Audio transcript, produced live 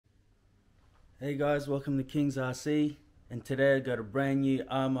Hey guys, welcome to King's RC, and today I got a brand new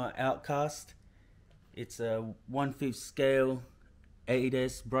Arrma Outcast. It's a 1/5 scale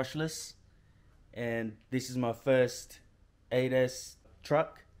 8S brushless, and this is my first 8S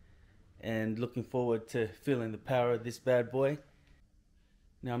truck, and looking forward to feeling the power of this bad boy.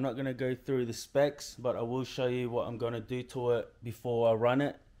 Now I'm not going to go through the specs, but I will show you what I'm going to do to it before I run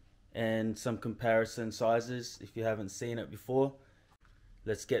it, and some comparison sizes if you haven't seen it before.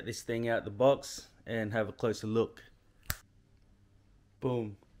 Let's get this thing out the box and have a closer look.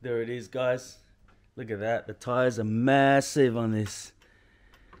 Boom, there it is guys. Look at that, the tires are massive on this.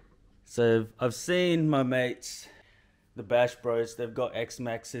 So I've seen my mates, the Bash Bros, they've got X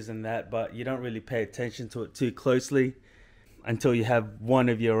Maxes and that, but you don't really pay attention to it too closely until you have one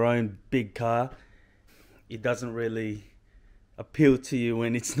of your own big car. It doesn't really appeal to you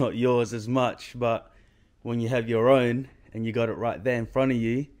when it's not yours as much, but when you have your own and you got it right there in front of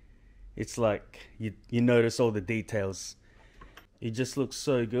you, it's like you notice all the details. It just looks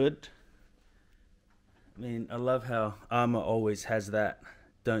so good. I mean, I love how Arrma always has that,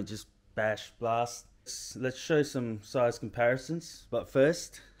 don't just bash, blast. Let's show some size comparisons, but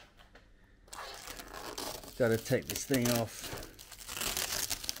first gotta take this thing off.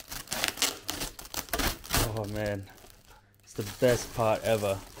 Oh man, it's the best part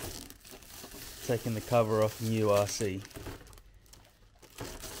ever, taking the cover off a new RC.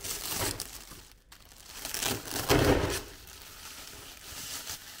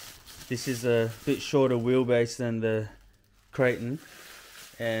 This is a bit shorter wheelbase than the Creighton,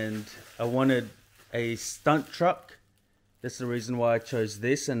 and I wanted a stunt truck. That's the reason why I chose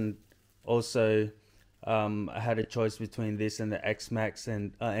this, and also I had a choice between this and the X Max,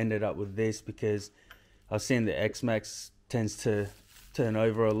 and I ended up with this because I've seen the X Max tends to turn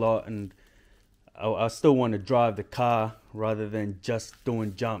over a lot, and I still want to drive the car rather than just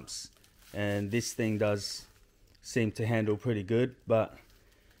doing jumps, and this thing does seem to handle pretty good, but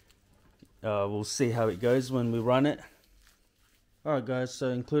we'll see how it goes when we run it. Alright guys, so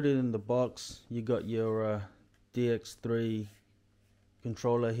included in the box you got your DX3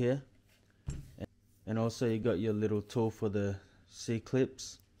 controller here, and also you got your little tool for the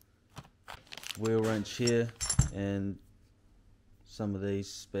C-clips, wheel wrench here, and some of these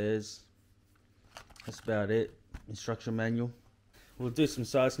spares. That's about it. Instruction manual. We'll do some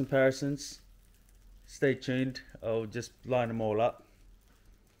size comparisons. Stay tuned, I'll just line them all up.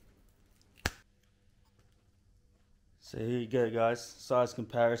 So here you go guys, size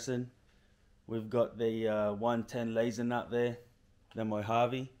comparison. We've got the 110 laser nut there, then my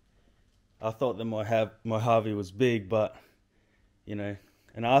Harvey. I thought that my Harvey was big, but you know,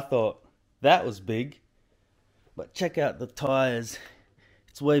 and I thought that was big, but check out the tires.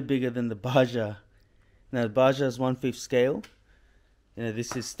 It's way bigger than the Baja. Now the Baja is 1/5 scale. You know,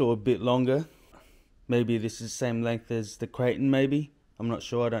 this is still a bit longer. Maybe this is the same length as the Creighton, maybe. I'm not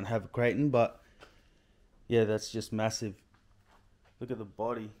sure, I don't have a Creighton, but yeah, that's just massive. Look at the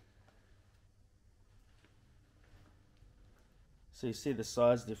body. So you see the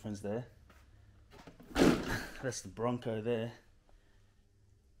size difference there. That's the Bronco there.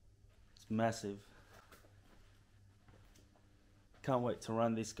 It's massive. Can't wait to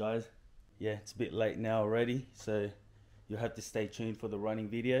run this, guys. Yeah, it's a bit late now already, so you'll have to stay tuned for the running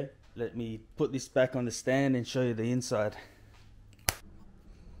video. Let me put this back on the stand and show you the inside.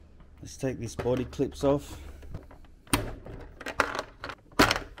 Let's take these body clips off.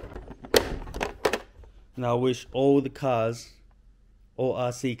 Now I wish all the cars, all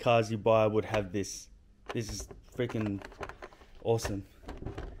RC cars you buy would have this. This is freaking awesome.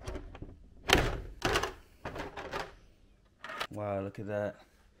 Wow, look at that.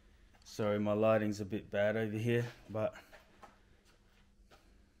 Sorry, my lighting's a bit bad over here, but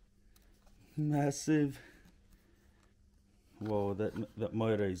massive. Whoa, that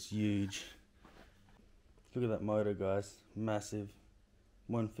motor is huge. Look at that motor, guys. Massive.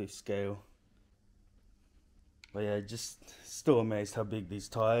 1/5 scale. But yeah, just still amazed how big these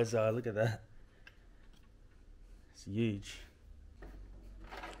tires are. Look at that. It's huge.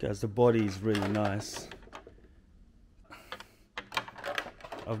 Guys, the body is really nice.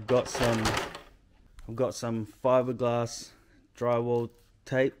 I've got some fiberglass drywall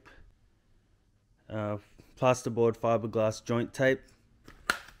tape, plasterboard fiberglass joint tape,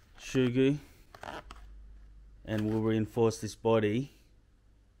 shoe glue, and we'll reinforce this body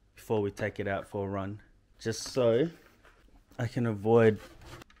before we take it out for a run, just so I can avoid,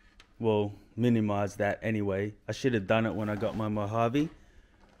 well, minimize that anyway. I should have done it when I got my Mojave,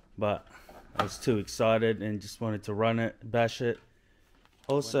 but I was too excited and just wanted to run it, bash it.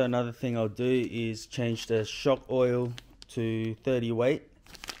 Also, another thing I'll do is change the shock oil to 30 weight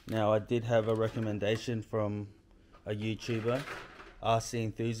Now I did have a recommendation from a YouTuber, RC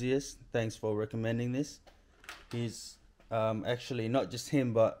Enthusiast. Thanks for recommending this. He's actually, not just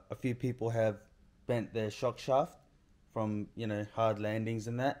him, but a few people have bent their shock shaft from, you know, hard landings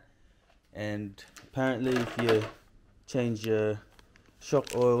and that. And apparently if you change your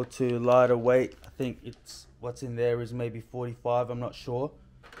shock oil to lighter weight, I think it's what's in there is maybe 45, I'm not sure.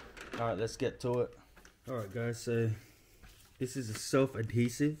 Alright, let's get to it. Alright guys, so this is a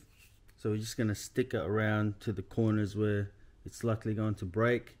self-adhesive, so we're just going to stick it around to the corners where it's likely going to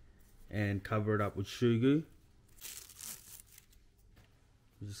break and cover it up with shoe glue.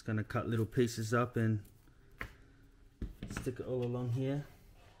 We're just going to cut little pieces up and stick it all along here,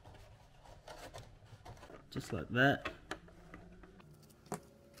 just like that.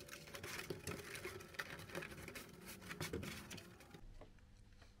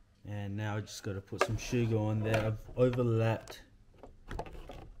 And now I just got to put some shoe glue on there. I've overlapped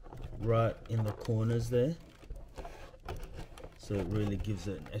right in the corners there, so it really gives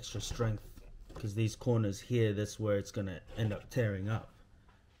it an extra strength, because these corners here, that's where it's going to end up tearing up,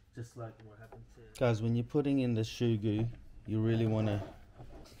 just like what happened to... Guys, when you're putting in the shoe glue, you really want to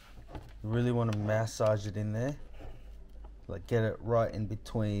massage it in there, like get it right in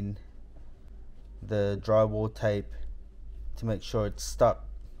between the drywall tape to make sure it's stuck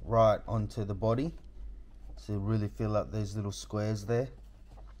right onto the body, so really fill up those little squares there.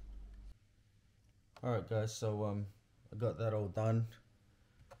 Alright guys, so I got that all done.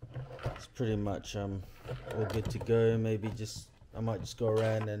 It's pretty much all good to go. Maybe I might just go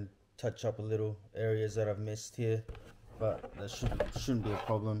around and touch up a little areas that I've missed here, but that shouldn't be a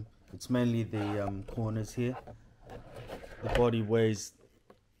problem. It's mainly the corners here. The body weighs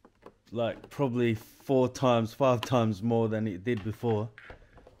like probably 4 times, 5 times more than it did before,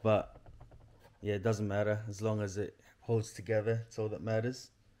 but yeah, it doesn't matter as long as it holds together. It's all that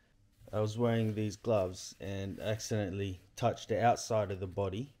matters. I was wearing these gloves and accidentally touched the outside of the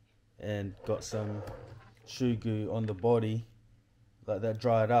body and got some shoe glue on the body, like that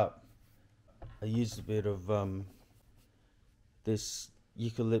dried up. I used a bit of this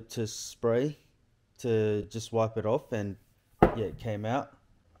eucalyptus spray to just wipe it off, and yeah, it came out.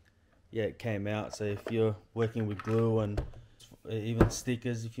 So if you're working with glue and even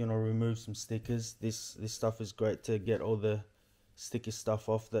stickers, if you want to remove some stickers, this stuff is great to get all the sticky stuff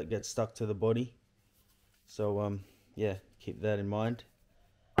off that gets stuck to the body. So yeah, keep that in mind.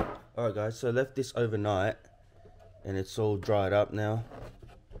 Alright guys, so I left this overnight and it's all dried up now.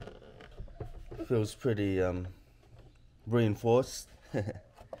 Feels pretty reinforced.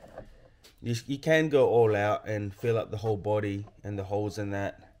 You can go all out and fill up the whole body and the holes in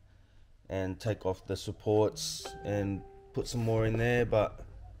that and take off the supports and put some more in there, but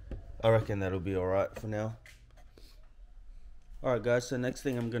I reckon that'll be alright for now. Alright guys, so next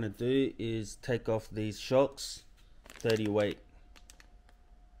thing I'm going to do is take off these shocks, 30 weight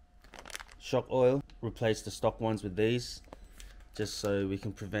shock oil, replace the stock ones with these, just so we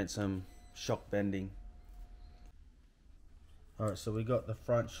can prevent some shock bending. Alright, so we got the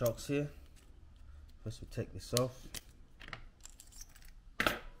front shocks here. First we take this off.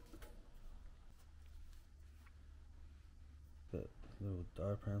 The little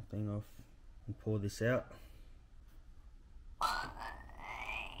diaphragm thing off and pour this out.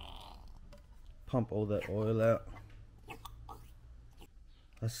 Pump all that oil out.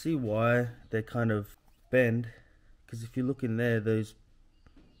 I see why they kind of bend, because if you look in there, those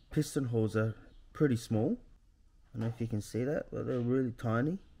piston holes are pretty small. I don't know if you can see that, but they're really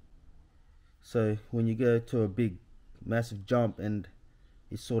tiny. So when you go to a big massive jump and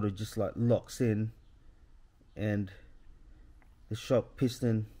it sort of just like locks in, and the shock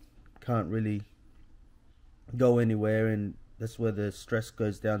piston can't really go anywhere, and that's where the stress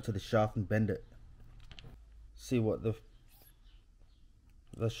goes down to the shaft and bend it. See what the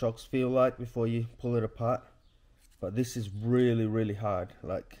shocks feel like before you pull it apart. But this is really hard.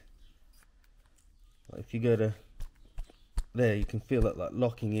 Like if you go to there, you can feel it like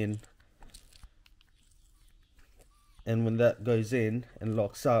locking in, and when that goes in and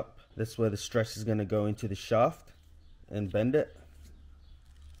locks up, that's where the stress is going to go into the shaft and bend it.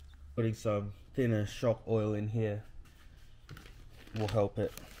 Putting some thinner shock oil in here will help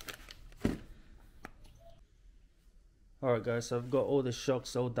it. Alright guys, so I've got all the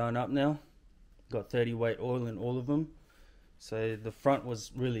shocks all done up now. Got 30 weight oil in all of them. So the front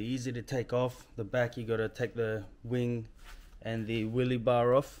was really easy to take off. The back, you got to take the wing and the wheelie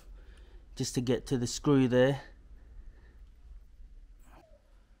bar off just to get to the screw there.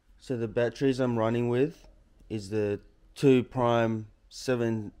 So the batteries I'm running with is the 2 prime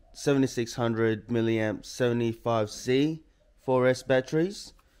 7600 milliamp 75C 4S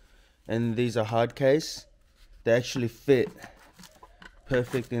batteries, and these are hard case. They actually fit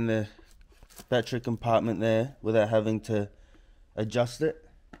perfect in the battery compartment there without having to adjust it.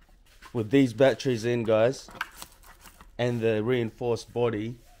 With these batteries in, guys, and the reinforced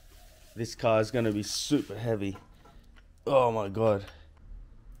body, this car is going to be super heavy. Oh my god.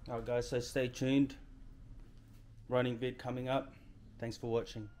 Alright guys, so stay tuned. Running vid coming up. Thanks for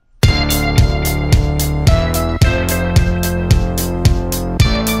watching.